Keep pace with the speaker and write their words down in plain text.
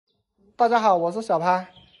大家好，我是小潘。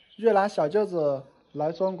越南小舅子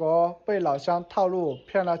来中国被老乡套路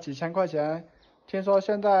骗了几千块钱，听说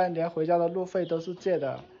现在连回家的路费都是借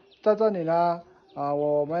的。在这里呢，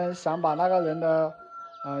我们想把那个人的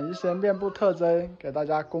一些面部特征给大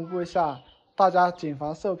家公布一下，大家谨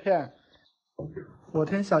防受骗。我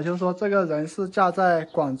听小秋说，这个人是嫁在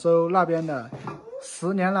广州那边的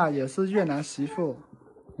，10年了，也是越南媳妇。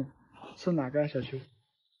是哪个小秋？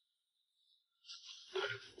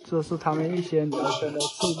这是他们一些聊天的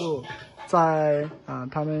记录，在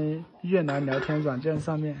他们越南聊天软件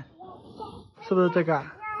上面，是不是这个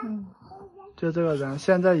啊？就这个人，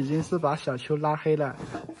现在已经是把小秋拉黑了，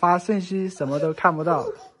发信息什么都看不到，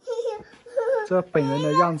这本人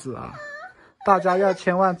的样子啊，大家要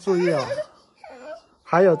千万注意哦。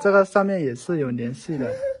还有这个上面也是有联系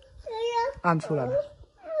的，按出来了，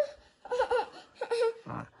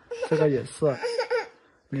这个也是。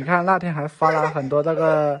你看那天还发了很多这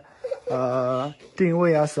个定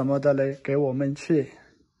位啊什么的嘞给我们去，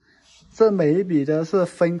这每一笔都是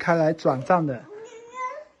分开来转账的。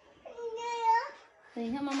等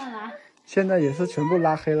一下妈妈来。现在也是全部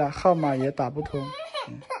拉黑了，号码也打不通。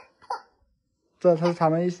这是他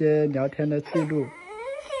们一些聊天的记录。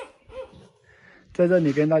在这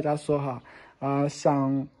里跟大家说哈，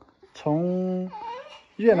想从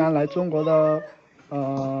越南来中国的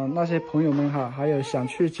那些朋友们哈，还有想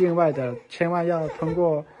去境外的，千万要通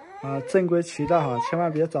过正规渠道哈，千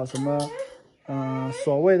万别找什么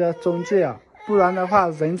所谓的中介啊，不然的话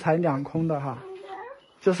人财两空的哈。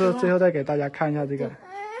就是最后再给大家看一下这个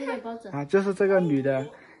就是这个女的，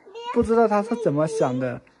不知道她是怎么想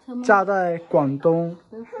的，嫁在广东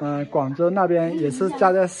广州那边也是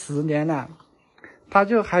嫁在10年了，她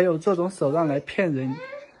就还有这种手段来骗人。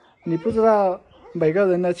你不知道每个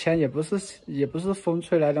人的钱也不是风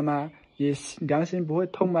吹来的吗？也良心不会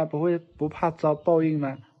痛吗？不怕遭报应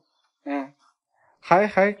吗？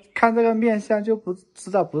还看这个面相就不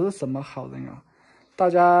知道不是什么好人啊！大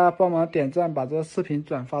家帮忙点赞，把这个视频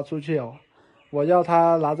转发出去哦！我要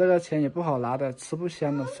他拿这个钱也不好拿的，吃不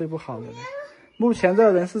香的，睡不好的。目前这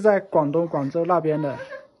个人是在广东广州那边的。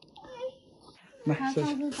他上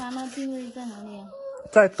次发那定位在哪里啊？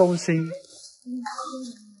在东兴。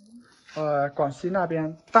广西那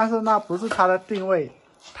边，但是那不是他的定位。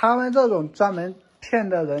他们这种专门骗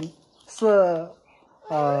的人是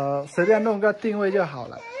随便弄个定位就好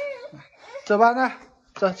了。走吧，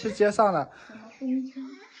走去街上了。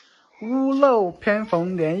屋漏偏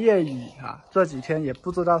逢连夜雨啊！这几天也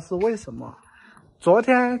不知道是为什么。昨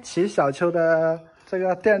天骑小秋的这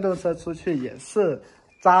个电动车出去也是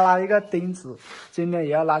扎了一个钉子，今天也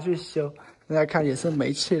要拿去修。大家看也是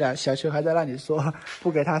没气了，小秋还在那里说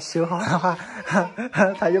不给他修好的话，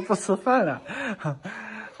他就不吃饭了。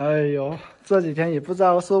哎呦，这几天也不知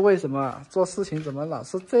道是为什么，做事情怎么老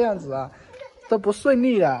是这样子啊，都不顺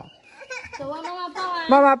利了。走啊，妈妈抱啊！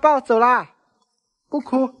妈妈抱，走啦，不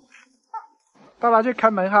哭。爸爸去开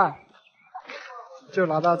门哈，就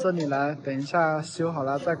拿到这里来，等一下修好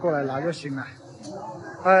了再过来拿就行了。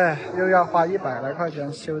哎，又要花100来块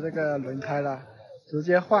钱修这个轮胎了，直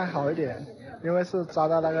接换好一点，因为是扎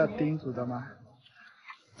到那个钉子的嘛。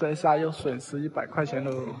这一下又损失100块钱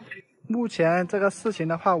喽。目前这个事情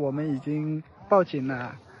的话，我们已经报警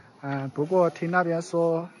了，不过听那边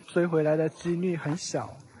说追回来的几率很小，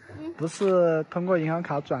不是通过银行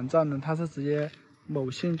卡转账的，他是直接某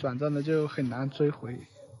信转账的，就很难追回。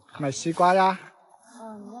买西瓜呀？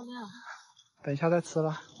你要不要？等一下再吃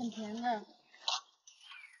吧。很甜的。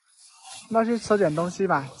那去吃点东西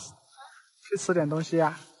吧，去吃点东西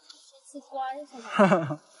呀。吃瓜就行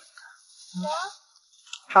了。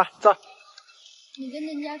好，走。你跟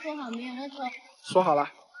人家说好没有？那说。说好了。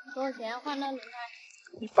多少钱换那轮胎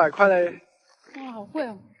？100块嘞。哇，好贵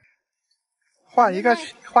哦。换一个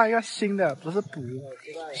新的，不是补，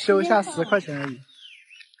修一下10块钱而已。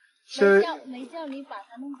没叫你把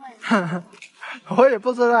它弄坏。我也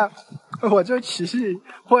不知道，我就骑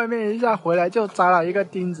外面一下回来就扎了一个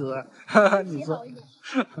钉子。你说，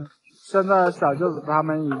现在小舅子他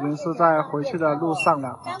们已经是在回去的路上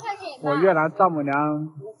了。我越南丈母娘，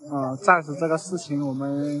暂时这个事情我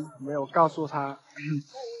们没有告诉他，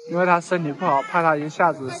因为他身体不好，怕他一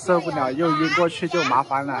下子受不了又晕过去就麻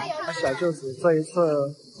烦了。小舅子这一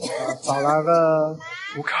次找了个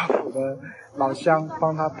不靠谱的老乡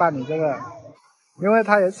帮他办理这个，因为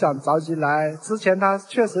他也想着急来，之前他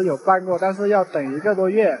确实有办过，但是要等1个多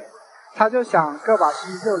月，他就想个把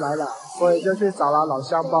心就来了，所以就去找了老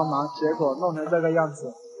乡帮忙，结果弄成这个样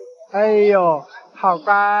子。哎呦，好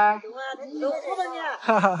乖！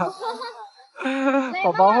哈哈哈，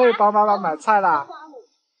宝宝会帮妈妈买菜啦。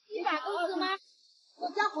你把够吃吗？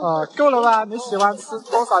够了吧？你喜欢吃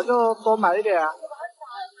多少就多买一点啊。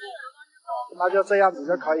那就这样子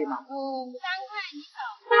就可以嘛。3块你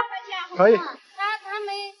找，可以。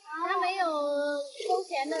他没有收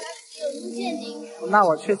钱的，他只有出现金。那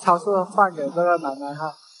我去超市换给这个奶奶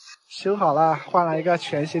哈。修好了，换了一个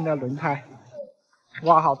全新的轮胎。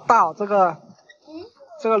哇，好大哦！这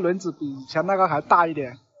个轮子比以前那个还大一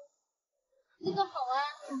点。这个好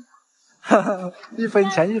啊。1分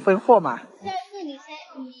钱1分货嘛。下次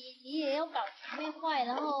你也要搞前面坏，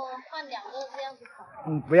然后换2个这样子跑。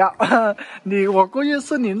不要，我估计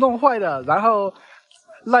是你弄坏的，然后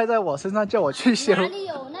赖在我身上叫我去修。哪里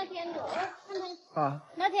有？那天我看看。啊。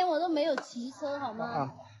那天我都没有骑车，好吗？啊。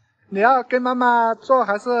你要跟妈妈坐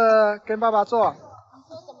还是跟爸爸坐？你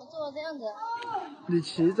说怎么坐这样子？你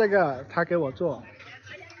骑这个，他给我坐。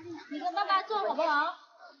你跟爸爸坐好不好？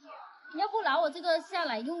要不拿我这个下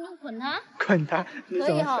来用捆它？捆它？你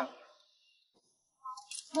怎么想？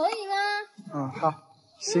可以吗？好，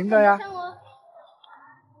行的呀。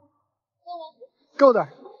够的。够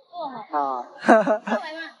好。过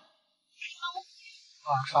来嘛。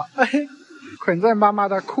好，捆在妈妈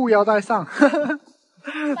的裤腰带上。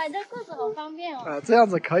摆这裤子好方便哦。这样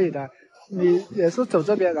子可以的。你也是走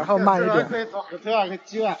这边，然后慢一点。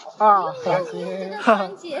啊，这个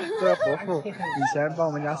番茄。这个伯父以前帮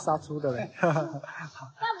我们家杀猪的嘞。大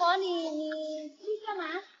伯，你去干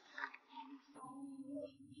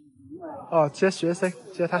嘛？接学生，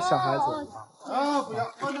接他小孩子。不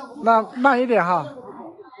要。那慢一点哈。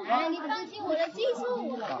你放心，我的技术，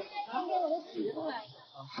我现在今天我都自己出来。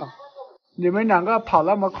好。你们2个跑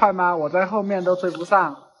那么快吗？我在后面都追不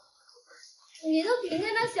上。你都停在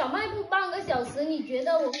那小卖部半个小时，你觉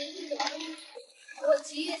得我们是怎么？我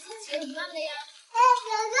骑也是骑很慢的呀。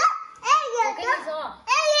我跟你说，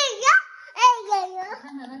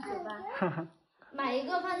看他那嘴巴，买一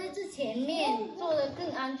个放在这前面，做的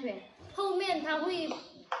更安全。后面他会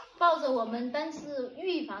抱着我们，但是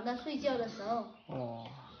预防他睡觉的时候。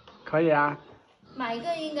可以啊。买一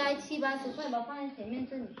个应该70、80块吧，放在前面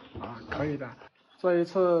这里。可以的。这一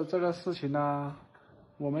次这个事情呢，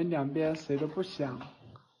我们2边谁都不想，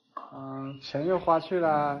钱又花去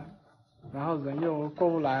了，然后人又过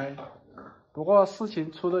不来。不过事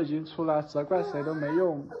情出都已经出了，责怪谁都没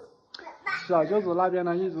用。小舅子那边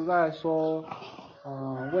呢一直在说，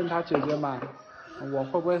问他姐姐嘛，我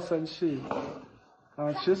会不会生气？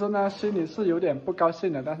其实呢心里是有点不高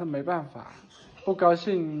兴的，但是没办法。不高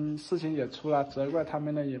兴，事情也出了，责怪他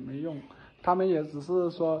们呢也没用，他们也只是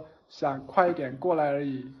说想快一点过来而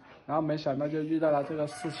已，然后没想到就遇到了这个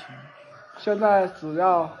事情。现在只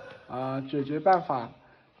要解决办法，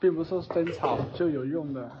并不是争吵就有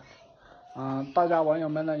用的。大家网友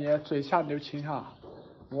们呢也嘴下留情哈。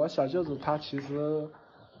我小舅子他其实，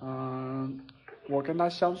我跟他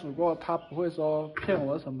相处过，他不会说骗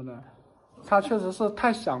我什么的，他确实是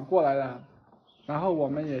太想过来了，然后我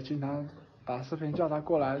们也经常打视频叫他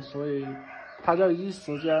过来，所以他就一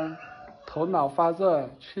时间头脑发热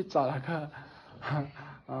去找了个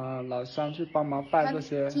老乡去帮忙办这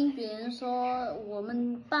些。听别人说我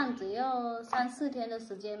们办只要3、4天的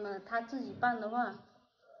时间嘛，他自己办的话，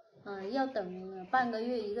要等半个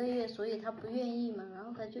月1个月，所以他不愿意嘛，然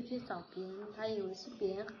后他就去找别人，他以为是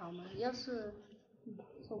别人好嘛，要是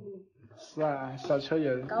受不了。是啊，小秋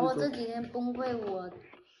也搞我这几天崩溃，我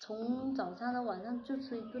从早上到晚上就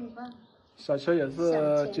吃1顿饭。小秋也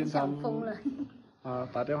是经常疯了。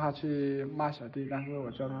打电话去骂小弟，但是我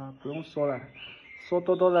叫他不用说了，说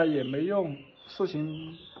多多的也没用，事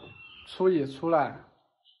情出也出了，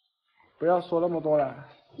不要说那么多了。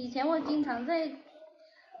以前我经常在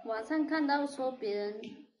网上看到说别人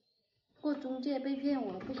过中介被骗，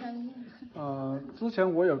我不相信。之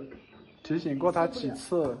前我有提醒过他几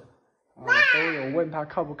次，都有问他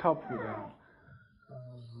靠不靠谱的，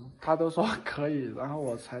他都说可以，然后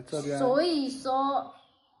我才这边。所以说，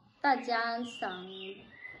大家想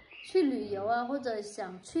去旅游啊，或者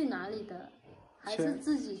想去哪里的，还是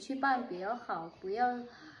自己去办比较好，不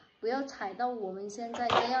要踩到我们现在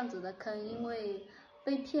这样子的坑，因为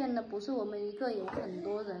被骗的不是我们一个，有很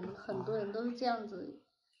多人都是这样子，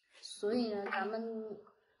所以呢，咱们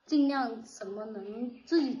尽量什么能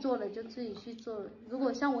自己做的就自己去做。如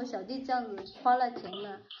果像我小弟这样子花了钱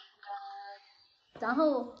了，然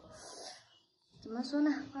后怎么说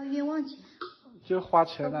呢，花冤枉钱，就花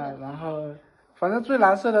钱了，然后反正最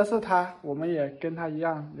难受的是他，我们也跟他一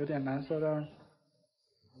样有点难受的，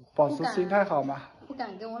保持心态好嘛。不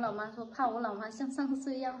敢跟我老妈说，怕我老妈像上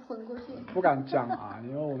次一样昏过去。不敢讲啊，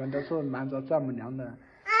因为我们都是瞒着丈母娘的。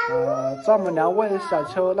丈母娘问小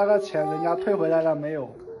秋那个钱人家退回来了没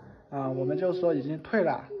有？我们就说已经退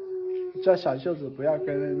了，叫小舅子不要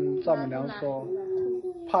跟丈母娘说。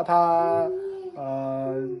怕他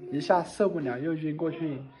一下受不了又晕过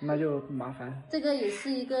去，那就麻烦。这个也是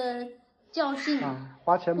一个教训啊，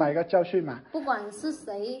花钱买个教训嘛。不管是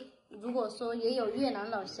谁，如果说也有越南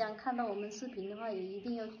老乡看到我们视频的话，也一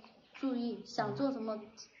定要注意，想做什么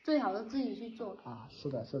最好的自己去做。啊，是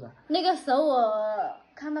的，是的。那个时候我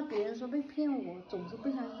看到别人说被骗，我总是不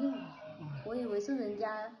相信，我以为是人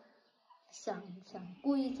家想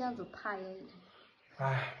故意这样子拍而已。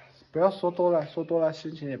唉，不要说多了，说多了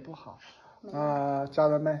心情也不好。家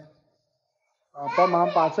人们，帮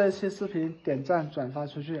忙把这一期视频点赞转发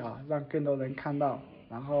出去啊，让更多人看到，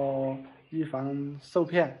然后预防受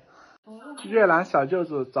骗。越南小舅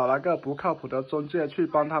子找了个不靠谱的中介去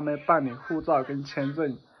帮他们办理护照跟签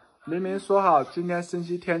证，明明说好今天星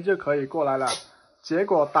期天就可以过来了，结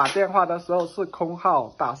果打电话的时候是空号，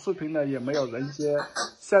打视频的也没有人接，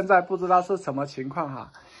现在不知道是什么情况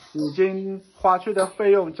哈。已经花去的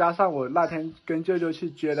费用加上我那天跟舅舅去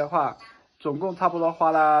接的话，总共差不多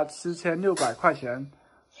花了7600块钱。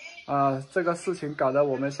这个事情搞得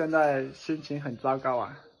我们现在心情很糟糕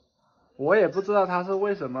啊。我也不知道他是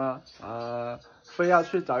为什么非要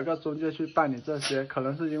去找一个中介去办理这些，可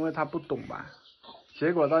能是因为他不懂吧。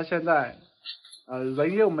结果到现在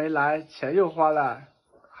人又没来，钱又花了，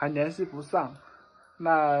还联系不上，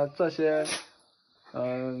那这些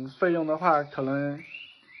费用的话可能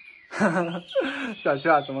小区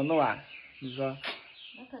啊怎么弄啊？你说？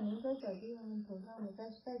那肯定在小弟他们头上的，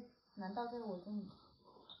难道在我这里？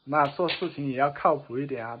那做事情也要靠谱一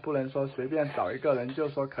点啊，不能说随便找一个人就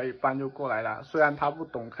说可以办就过来了。虽然他不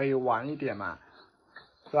懂，可以晚一点嘛，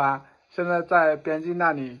是吧？现在在边境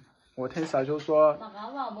那里，我听小秋说，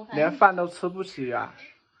连饭都吃不起啊，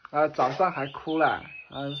早上还哭了，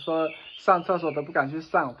说上厕所都不敢去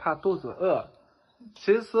上，怕肚子饿。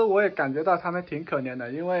其实我也感觉到他们挺可怜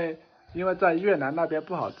的，因为在越南那边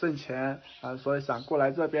不好挣钱所以想过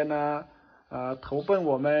来这边呢。投奔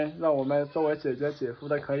我们，让我们作为姐姐姐夫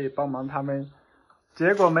的可以帮忙他们，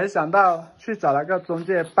结果没想到去找了个中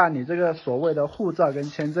介办理这个所谓的护照跟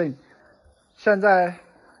签证，现在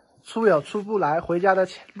出也出不来，回家的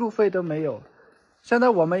路费都没有。现在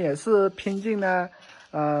我们也是拼尽了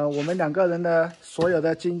我们2个人的所有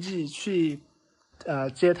的经济去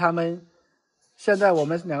接他们，现在我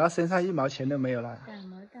们2个身上1毛钱都没有了。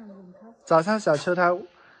早上小秋他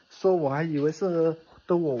说我还以为是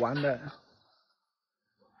都我玩的。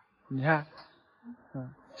你看，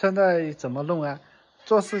现在怎么弄啊？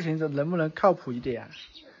做事情能不能靠谱一点啊？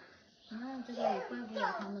那这个也怪不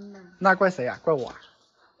了他们的。那怪谁啊？怪我啊？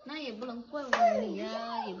那也不能怪你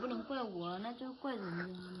呀，也不能怪我，那就怪人家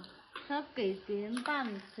嘛。他给别人办，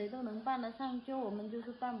谁都能办得上，就我们就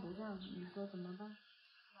是办不上，你说怎么办？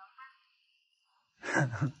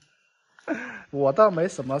我倒没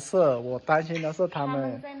什么事，我担心的是他们。他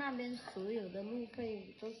们在那边所有的路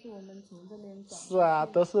费都是我们从这边找。是啊，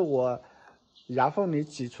都是我牙缝里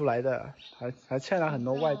挤出来的，还欠了很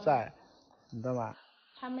多外债，你知道吗？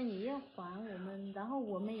他们也要还我们，然后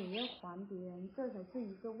我们也要还别人，这才是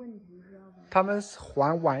一个问题，知道吧？他们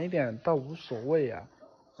还晚一点倒无所谓啊，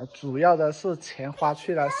主要的是钱花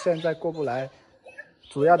去了，现在过不来，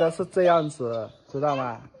主要的是这样子，知道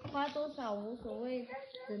吗？花多少无所谓。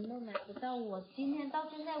人都买不到，我今天到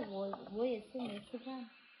现在我也是没吃饭，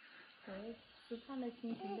我吃饭的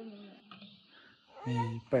心情都没有。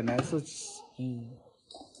本来是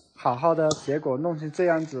好好的，结果弄成这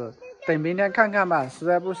样子，等明天看看吧，实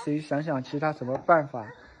在不行想想其他什么办法。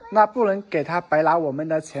那不能给他白拿我们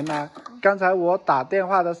的钱啊。刚才我打电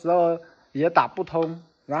话的时候也打不通，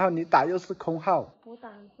然后你打又是空号。我打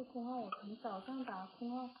的是空号，我从早上打空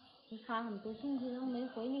号，我发很多信息都没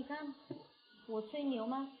回，你看。我吹牛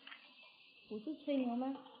吗？我是吹牛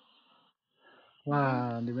吗？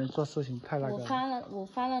哇，你们做事情太那个了。我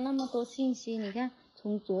发了那么多信息，你看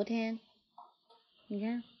从昨天，你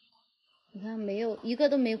看没有一个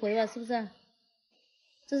都没回吧？是不是？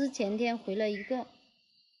这是前天回了一个。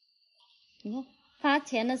你看发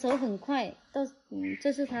钱的时候很快，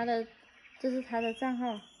这是他的账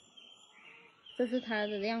号，这是他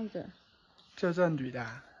的样子。就这女的。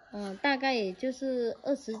大概也就是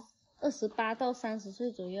28到30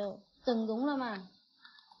岁左右，整容了嘛？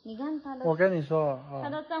你看他的，我跟你说，他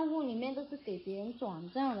的账户里面都是给别人转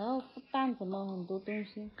账，然后办什么很多东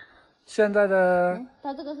西。现在的，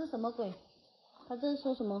他这个是什么鬼？他这是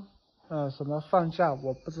说什么？什么放假，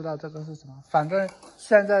我不知道这个是什么。反正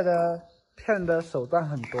现在的骗的手段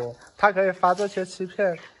很多，他可以发这些欺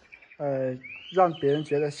骗，让别人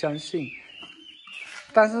觉得相信。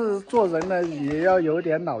但是做人呢也要有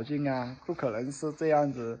点脑筋啊，不可能是这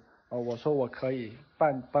样子。我说我可以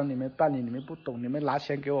帮你们办理，你们不懂，你们拿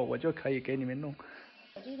钱给我，我就可以给你们弄。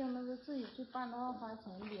小弟他们是自己去办。办的话，花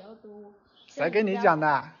钱比较多。谁跟你讲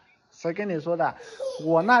的？谁跟你说的？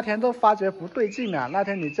我那天都发觉不对劲了。那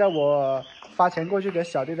天你叫我发钱过去给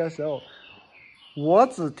小弟的时候，我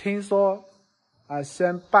只听说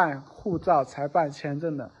先办护照才办签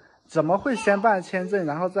证的，怎么会先办签证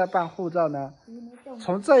然后再办护照呢？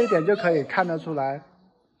从这一点就可以看得出来。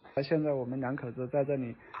现在我们两口子在这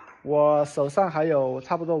里，我手上还有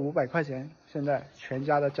差不多500块钱，现在全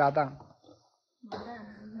家的家当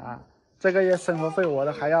这个月生活费我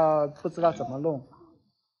的还要不知道怎么弄。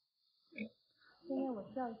现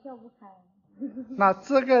在我笑不开。那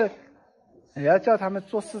这个也要叫他们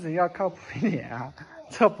做事情要靠谱一点啊，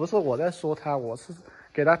这不是我在说他，我是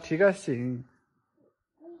给他提个醒。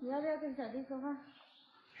你要不要跟小弟说话？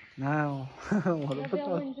我都不知道。要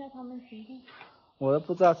不要问一下他们情况？我都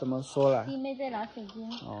不知道怎么说了。弟妹在拿手机。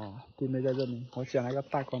弟妹在这里，我剪了个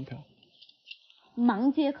大光头。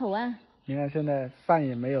忙接口啊。你看现在饭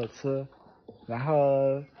也没有吃，然后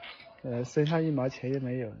身上1毛钱也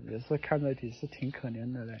没有，也是看着也是挺可怜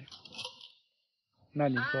的嘞。那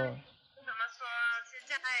你说？怎么说？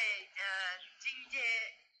现在经济，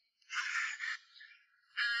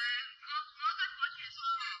我跟过去说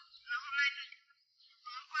了，然后呢就说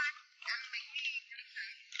话讲美丽。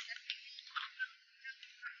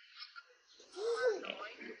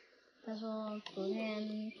他说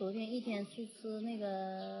昨天一天是吃那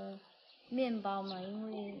个面包嘛，因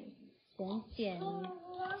为想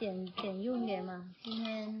减用点嘛。今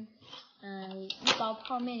天一包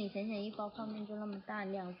泡面，你想想一包泡面就那么大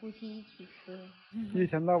，2夫妻一起吃。一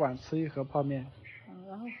天到晚吃1盒泡面。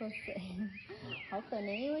然后喝水，好可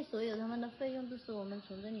怜，因为所有他们的费用都是我们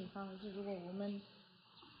从这里发回去，如果我们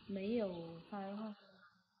没有发的话。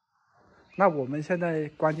那我们现在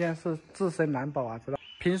关键是自身难保啊，知道？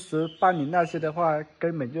平时办理那些的话，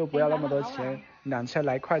根本就不要那么多钱，2000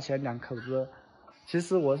来块钱2口子。其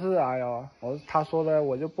实我是他说的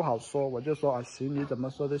我就不好说，我就说行，你怎么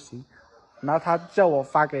说都行。然后他叫我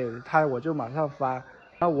发给他，我就马上发。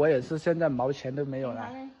那我也是现在毛钱都没有了，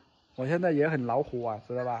我现在也很恼火啊，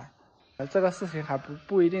知道吧？这个事情还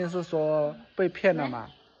不一定是说被骗了嘛，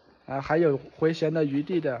还有回旋的余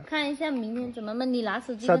地的。看一下明天怎么嘛？你拿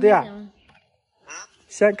手机。小弟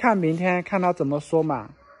先看明天看他怎么说嘛，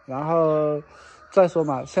然后再说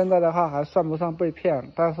嘛。现在的话还算不上被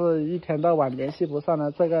骗，但是一天到晚联系不上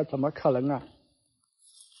呢，这个怎么可能啊？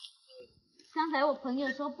刚才我朋友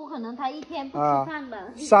说不可能，他一天不吃饭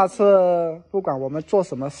的。下次不管我们做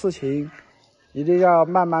什么事情，一定要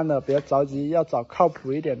慢慢的，别着急，要找靠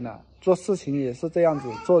谱一点的。做事情也是这样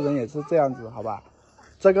子，做人也是这样子，好吧？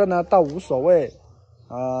这个呢倒无所谓，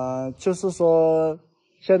就是说。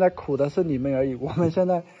现在苦的是你们而已，我们现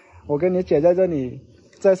在，我跟你姐在这里，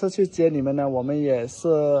这次去接你们呢，我们也是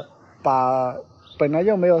把本来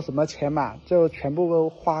又没有什么钱嘛，就全部都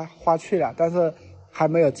花去了，但是还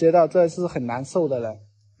没有接到，这是很难受的了。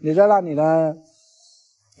你在那里呢，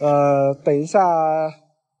等一下，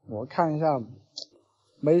我看一下，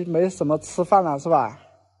没什么吃饭了是吧？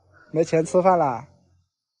没钱吃饭了。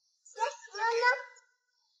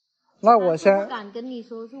那我先不敢跟你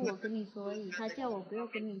说，是我跟你说而已，他叫我不要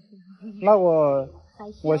跟你说。那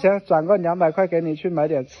我先转个200块给你去买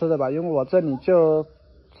点吃的吧，因为我这里就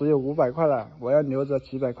只有500块了，我要留着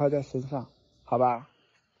几百块在身上，好吧？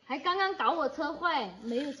还刚刚搞我车坏，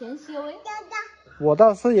没有钱修哎。我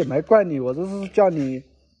倒是也没怪你，我就是叫你，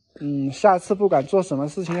下次不管做什么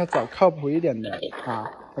事情要找靠谱一点的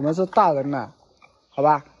啊，我们是大人了，好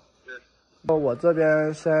吧？我这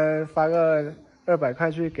边先发个200块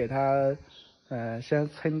去给他，先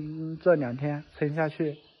撑这2天，撑下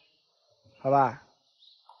去，好吧？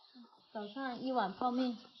早上1碗泡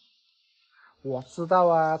面。我知道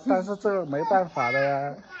啊，但是这个没办法的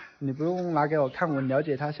呀，你不用拿给我看，我了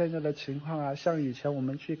解他现在的情况啊。像以前我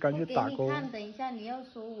们刚去打工。看，等一下你要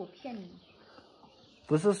说我骗你。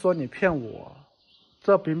不是说你骗我，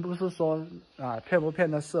这并不是说骗不骗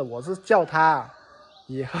的事，我是叫他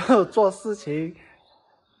以后做事情。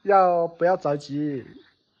不要着急，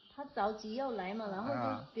他着急要来嘛，然后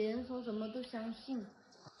就别人说什么都相信。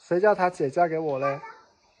谁叫他姐嫁给我嘞，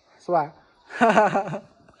是吧？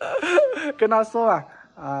跟他说嘛，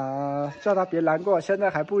叫他别难过，现在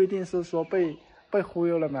还不一定是说被忽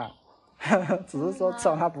悠了嘛，只是说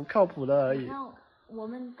找他不靠谱的而已。我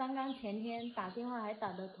们刚刚前天打电话还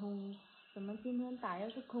打得通，怎么今天打要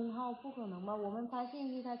是空号不可能吧？我们发信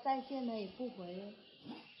息他在线他也不回。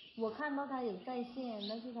我看到他有在线，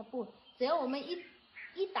但是他不，只要我们一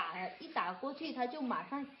打过去，他就马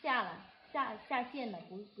上下线了，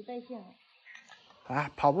不在线了。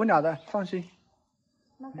跑不了的，放心。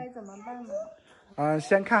那该怎么办呢？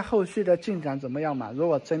先看后续的进展怎么样嘛。如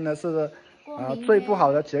果真的是最不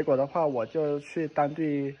好的结果的话，我就去当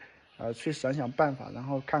地去想想办法，然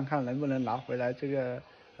后看看能不能拿回来这个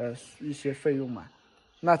一些费用嘛。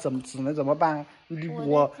那只能怎么办？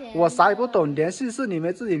我啥也不懂，联系是你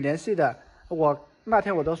们自己联系的，那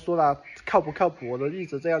天我都说了靠不靠谱，我都一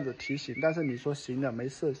直这样子提醒，但是你说行的没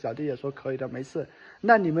事，小弟也说可以的没事，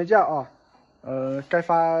那你们叫该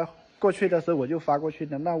发过去的时候我就发过去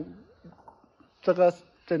的，那这个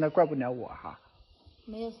真的怪不了我哈。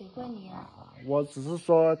没有谁怪你啊。我只是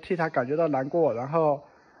说替他感觉到难过，然后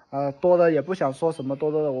多的也不想说什么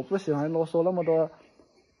多的，我不喜欢啰嗦那么多。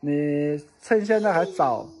你趁现在还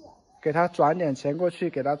早，给他转点钱过去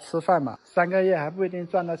给他吃饭嘛，3个月还不一定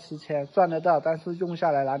赚到7000，赚得到，但是用下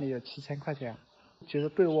来哪里有7000块钱？其实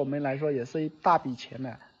对我们来说也是一大笔钱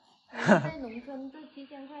呢。在农村这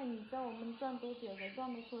7000块，你知道我们赚多久才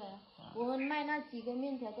赚得出来？我们卖那几个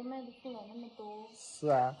面条都卖不出来那么多。是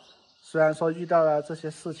啊，虽然说遇到了这些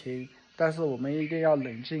事情，但是我们一定要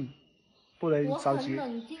冷静，不能着急。我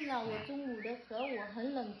很冷静啊，我中午的时候我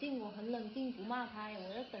很冷静，不骂他，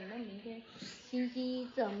我要等到明天星期一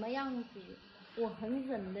怎么样子，我很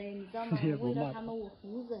忍的，你知道吗？为了他们我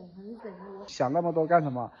很忍。我想那么多干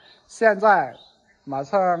什么？现在马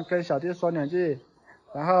上跟小弟说2句，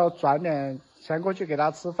然后转点钱过去给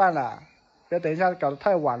他吃饭了，别等一下搞得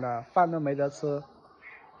太晚了，饭都没得吃。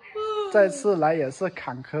这次来也是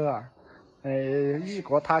坎坷啊，异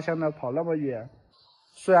国他乡的跑那么远，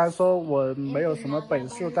虽然说我没有什么本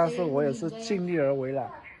事，但是我也是尽力而为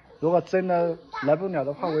了。如果真的来不了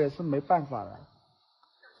的话，我也是没办法了。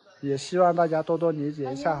也希望大家多多理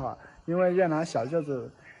解一下哈，因为越南小舅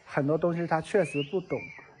子很多东西他确实不懂，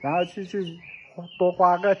然后去多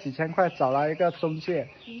花个几千块找来一个中介，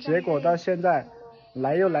结果到现在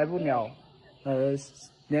来又来不了，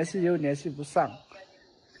联系又联系不上。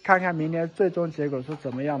看看明年最终结果是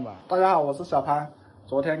怎么样吧。大家好，我是小潘。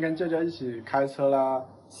昨天跟舅舅一起开车了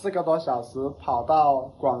4个多小时，跑到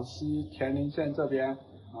广西田林县这边，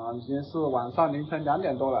已经是晚上凌晨2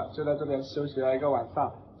点多了，就在这边休息了一个晚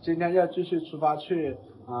上。今天又继续出发去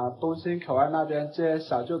东兴口岸那边接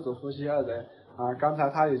小舅子夫妻2人。刚才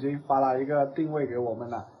他已经发了一个定位给我们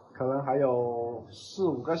了，可能还有4、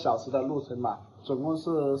5个小时的路程吧，总共是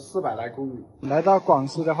400来公里。来到广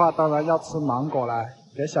西的话，当然要吃芒果了。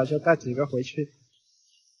给小秋带几个回去，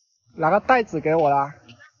拿个袋子给我啦。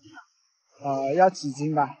要几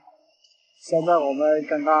斤吧？现在我们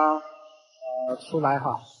刚刚出来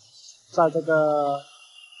哈，在这个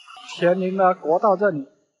田林的国道这里。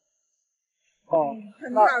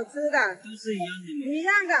很好吃的，都是一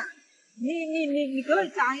样的。你给我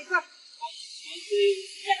讲一个。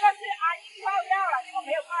这个是阿姨泡药了，这个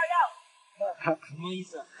没有泡药。什么意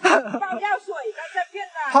思？泡药水的这片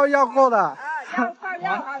的。泡药过的。要泡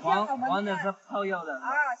药，好像我们黄的是泡药的。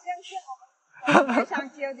像我们非常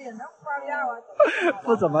9点钟泡药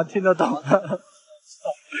不怎么听得懂。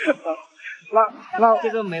那这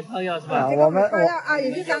个没泡药是吧？我们泡药阿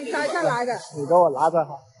姨是刚摘下来的。你给我拿着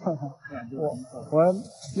哈。我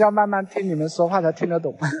要慢慢听你们说话才听得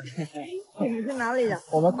懂。你们是哪里的？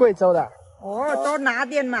我们贵州的。多拿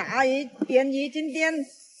点嘛，阿姨便宜今天。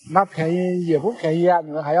那便宜也不便宜啊，你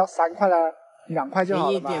们还要3块了，2块就好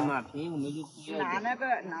了嘛。便宜点嘛，便宜我们就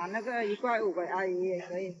拿那个1块5给阿姨也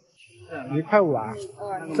可以。1块5啊？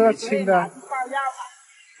这个轻的。泡药嘛。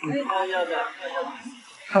泡药的。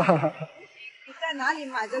你在哪里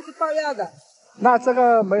买的是泡药的？那这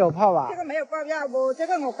个没有泡吧？这个没有泡药不？这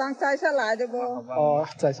个我刚摘下来的不？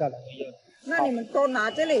摘下来。那你们多拿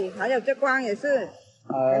这里，还有这光也是，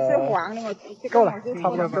也是黄的，够了，差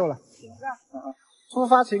不多够了。出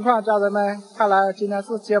发情况，家人们，看来今天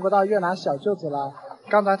是接不到越南小舅子了。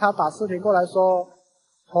刚才他打视频过来说，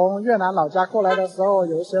从越南老家过来的时候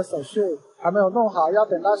有一些手续还没有弄好，要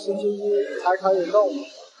等到星期一才可以弄。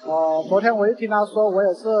昨天我一听他说，我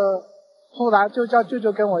也是突然就叫舅舅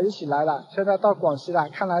跟我一起来了。现在到广西了，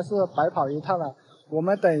看来是白跑一趟了。我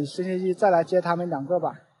们等星期一再来接他们2个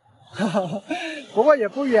吧。不过也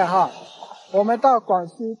不远哈，我们到广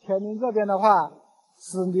西田林这边的话，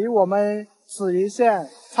只离我们紫云县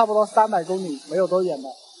差不多300公里，没有多远的。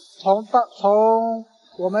从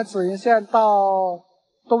我们紫云县到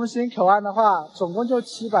东兴口岸的话，总共就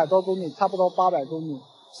700多公里，差不多800公里。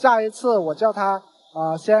下一次我叫他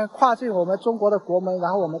先跨进我们中国的国门，然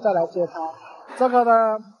后我们再来接他。这个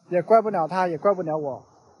呢也怪不了他，也怪不了我。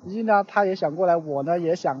呢他也想过来，我呢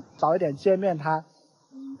也想早一点见面他。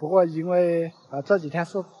不过因为这几天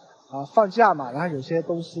是放假嘛，然后有些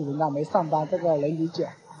东西人家没上班，这个能理解。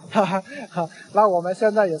那我们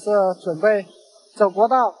现在也是准备走国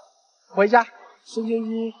道回家，星期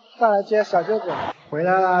一再来接小舅子。回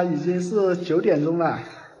来了，已经是9点钟了。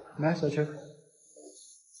来，小秋，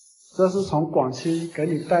这是从广西给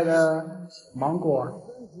你带的芒果。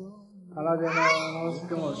他那边呢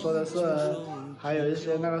跟我说的是，还有一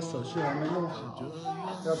些那个手续还没弄好，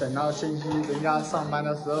要等到星期人家上班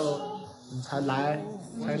的时候你才来，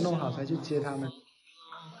才弄好才去接他们。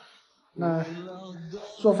那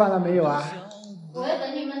做饭了没有啊？我要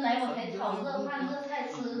等你们来我才炒热饭热菜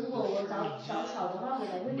吃，如果我早炒的话回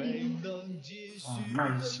来会冰。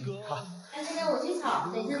那也行，好。但是呢我去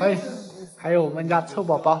炒，等一下可以。还有我们家臭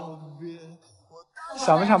宝宝，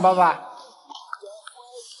想不想爸爸？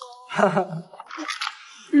哈哈，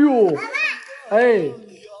哟，哎，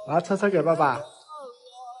拿车车给爸爸，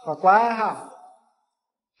好乖哈，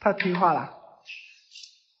太听话了，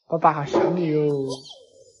爸爸好想你哟。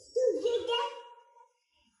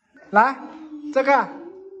来，这个，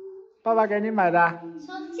爸爸给你买的。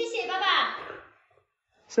说谢谢爸爸。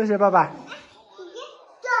谢谢爸爸。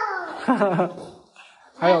哈哈哈，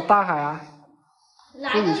还有大海啊，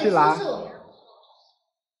自己去拿。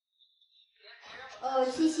哦，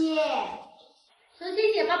谢谢。说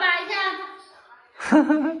谢谢爸爸一下。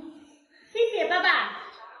谢谢爸爸。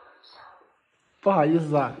不好意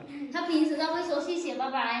思啊。他平时他会说谢谢爸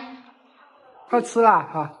爸。快吃啦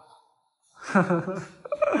哈。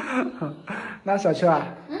那小秋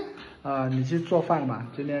啊，你去做饭嘛。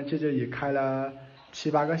今天舅舅也开了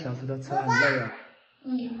7、8个小时的车，很累啊。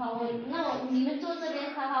好，你们坐这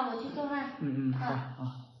边，好，我去做饭。好。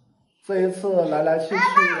这一次来来去去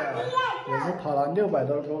的，也是跑了600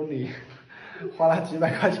多公里，花了几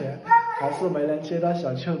百块钱，还是没能接到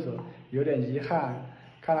小舅子，有点遗憾。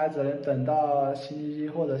看来只能等到星期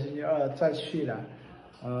1或者星期2再去了。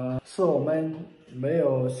是我们没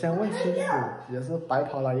有先问清楚，也是白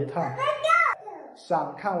跑了一趟。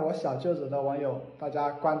想看我小舅子的网友，大家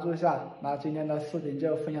关注一下。那今天的视频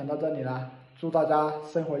就分享到这里了，祝大家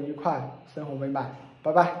生活愉快，生活美满，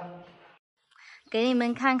拜拜。给你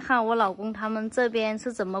们看看我老公他们这边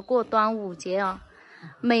是怎么过端午节哦。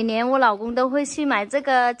每年我老公都会去买这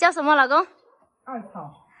个叫什么？老公？艾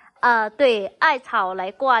草。对，艾草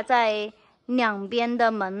来挂在两边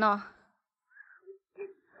的门哦。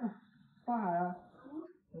大海啊，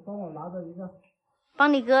你帮我拿着一个。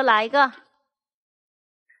帮你哥拿一个。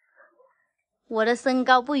我的身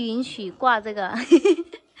高不允许挂这个。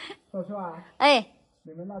小秋啊。哎。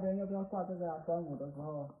你们那边要不要挂这个啊？端午的时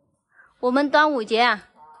候。我们端午节啊，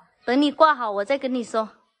等你挂好我再跟你说。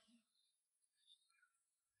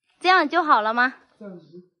这样就好了吗？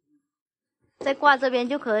再挂这边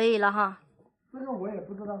就可以了哈。这个我也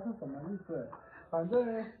不知道是什么意思，反正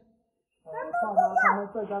爸妈他们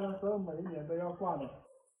在家的时候每一年都要挂的。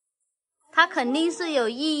它肯定是有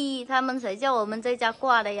意义，他们谁叫我们在家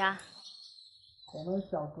挂的呀？我们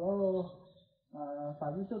小时候，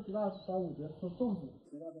反正就知道端午节吃粽子，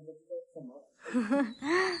其他的都不知道什么。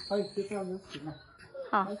还有这样就行了。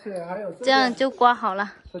好，而且还有这样就挂好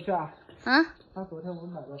了。小秋啊。那昨天我们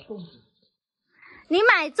买的粽子。你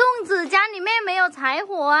买粽子，家里面没有柴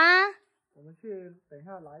火啊？我们去等一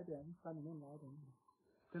下拿一点，家里面拿一点，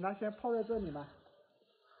等它先泡在这里嘛。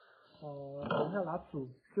等一下拿煮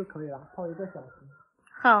就可以了，泡1个小时。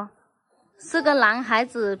好，是个男孩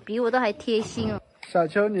子，比我都还贴心哦。小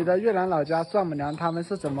秋，你的越南老家丈母娘他们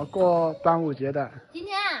是怎么过端午节的？今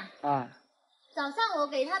天早上我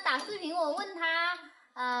给他打视频，我问他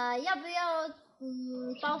要不要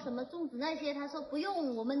包什么粽子那些，他说不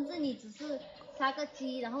用，我们这里只是杀个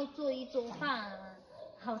鸡，然后做一桌饭，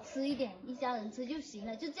好吃一点，一家人吃就行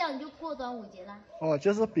了，就这样就过端午节了。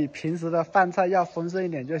就是比平时的饭菜要丰盛一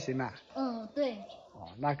点就行了。对。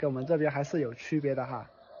那跟我们这边还是有区别的哈。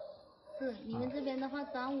是，你们这边的话，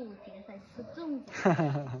端午节才吃粽子。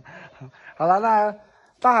好了，那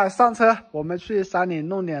大海上车，我们去山里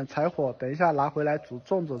弄点柴火，等一下拿回来煮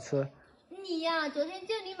粽子吃。你呀，昨天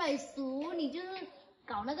叫你买熟，你就是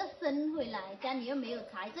搞那个生回来，家里又没有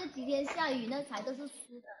柴，这几天下雨，那柴都是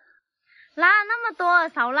湿的。拉那么多，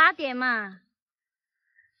少拉点嘛。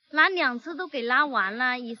拉2次都给拉完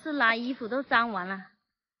了，一次拉衣服都脏完了。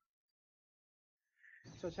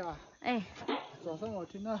小秋啊。哎。早上我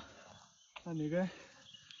听到你跟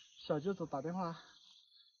小舅子打电话。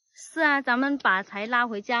是啊，咱们把柴拉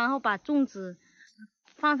回家，然后把粽子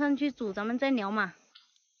放上去煮，咱们再聊嘛。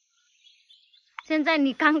现在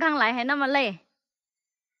你刚刚来还那么累，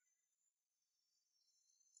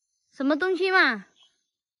什么东西嘛？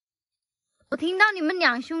我听到你们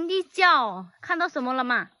2兄弟叫，看到什么了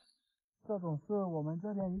吗？这种是我们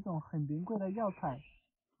这边一种很名贵的药材，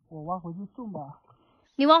我挖回去种吧。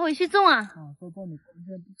你挖回去种啊？在这里。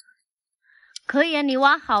可以啊，你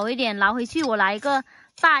挖好一点，拿回去，我拿一个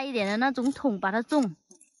大一点的那种桶把它种。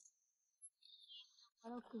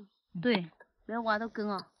对，不要挖到根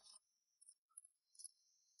哦。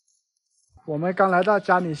我们刚来到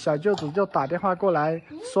家里，小舅子就打电话过来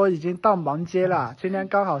说已经到忙街了，今天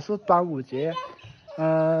刚好是端午节。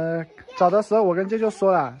早的时候我跟舅舅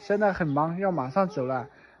说了，现在很忙，要马上走了。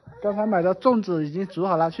刚才买的粽子已经煮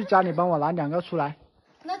好了，去家里帮我拿2个出来。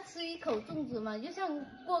那吃一口粽子嘛，就像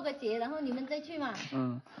过个节，然后你们再去嘛。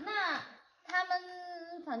那他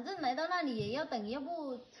们反正来到那里也要等，要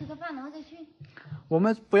不吃个饭然后再去。我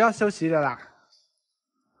们不要休息的啦，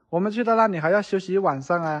我们去到那里还要休息一晚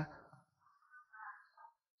上啊。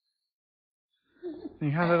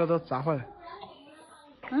你看这个都砸坏了。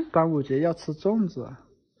端午节要吃粽子。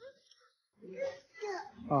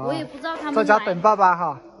我也不知道他们在家等爸爸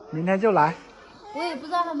哈，明天就来。我也不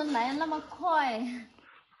知道他们来那么快。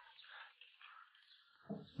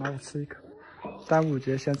那我吃一口。端午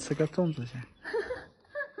节先吃个粽子先。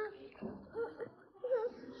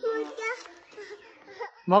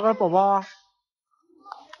哪个宝宝啊？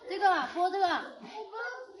这个嘛，剥这个，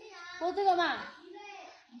剥这个嘛，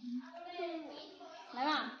来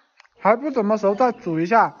吧。还不怎么熟，再煮一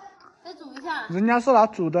下。再煮一下。人家是拿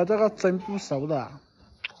煮的，这个蒸不熟的，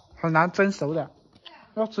很难蒸熟的，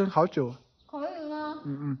要蒸好久。可以吗？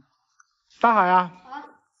大海啊，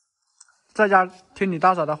在家听你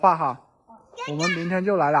大嫂的话哈，我们明天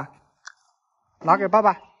就来了，拿给爸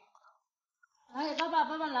爸。拿给爸爸，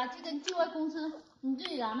爸爸拿去跟旧外公吃，你自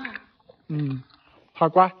己拿嘛。好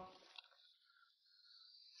乖。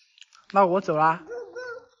那我走啦。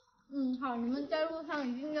好，你们在路上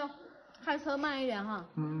一定要开车慢一点哈。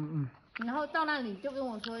然后到那里就跟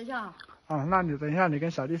我说一下。那你等一下你跟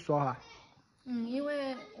小弟说哈。因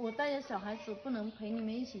为我带着小孩子不能陪你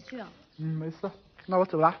们一起去啊。没事，那我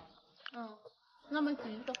走了。那么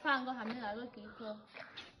几个饭都还没来得及吃。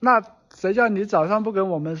那谁叫你早上不跟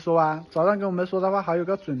我们说啊？早上跟我们说的话还有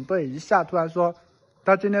个准备，一下突然说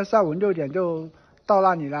他今天下午6点就到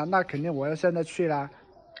那里了，那肯定我要现在去啦。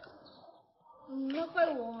那怪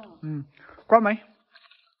我。关门。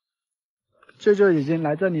舅舅已经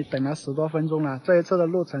来这里等了10多分钟了，这一次的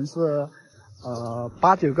路程是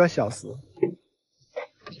8、9个小时。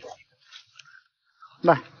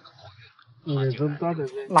来，那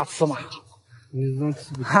吃嘛。你说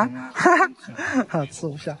吃不下？吃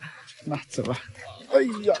不下，那走了。哎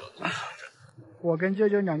呀，我跟舅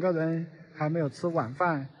舅2个人还没有吃晚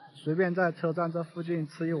饭，随便在车站这附近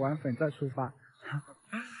吃一碗粉再出发。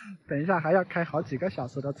等一下还要开好几个小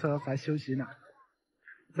时的车才休息呢，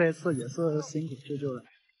这一次也是辛苦舅舅了。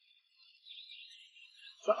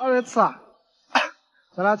在2月吃啊？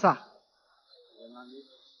在哪吃啊？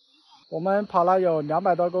我们跑了有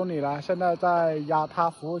200多公里了，现在在亚他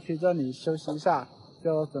服务区这里休息一下，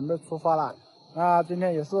就准备出发了。那今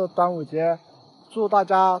天也是端午节，祝大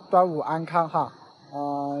家端午安康哈。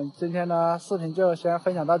今天呢视频就先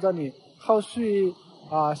分享到这里，后续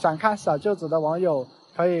想看小舅子的网友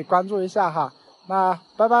可以关注一下哈。那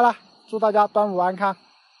拜拜了，祝大家端午安康。